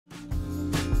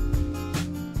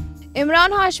Emraan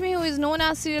Hashmi, who is known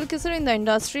as serial kisser in the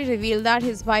industry, revealed that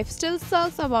his wife still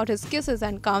sulks about his kisses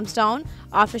and calms down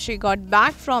after she got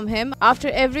back from him. After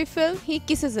every film, he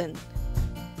kisses in.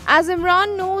 As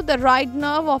Emraan knows the right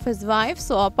nerve of his wife,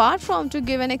 so apart from to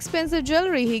give an expensive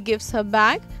jewelry, he gives her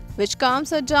bag, which calms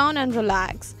her down and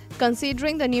relax.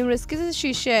 Considering the numerous kisses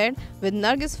she shared with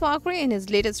Nargis Fakhri in his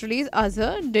latest release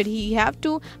Azhar, did he have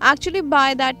to actually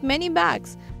buy that many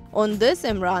bags? On this,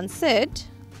 Emraan said,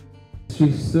 "She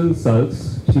still sulks.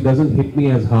 She doesn't hit me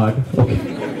as hard. Okay.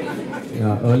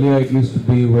 Yeah, earlier it used to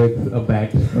be with a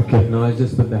bat. Okay. Now it's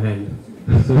just with the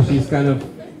hand. So she's kind of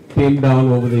tamed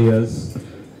down over the years.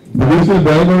 But you still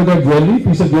buy her that jewelry?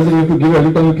 Piece of jewelry you have to give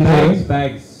every time you kiss her?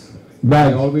 Bags.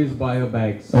 I always buy her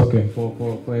bags. Okay.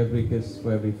 For every kiss,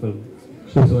 for every film.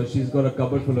 Sure. So she's got a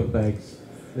cupboard full of bags.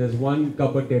 There's one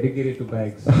cupboard dedicated to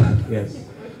bags. Yes.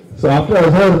 So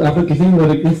after kissing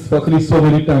Nargis Fakhri so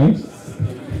many times.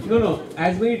 No,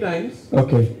 as many times.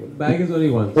 Okay. Bag is only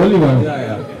once. Only one.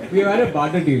 Yeah. We have had a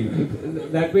barter deal.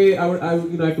 That way,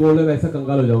 I told her ऐसा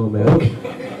कंगाल हो जाऊंगा मैं. Okay.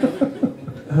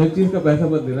 हर चीज का पैसा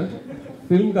मत देना.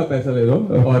 फिल्म का पैसा ले लो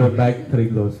और बैग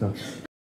खरीद लो उसका.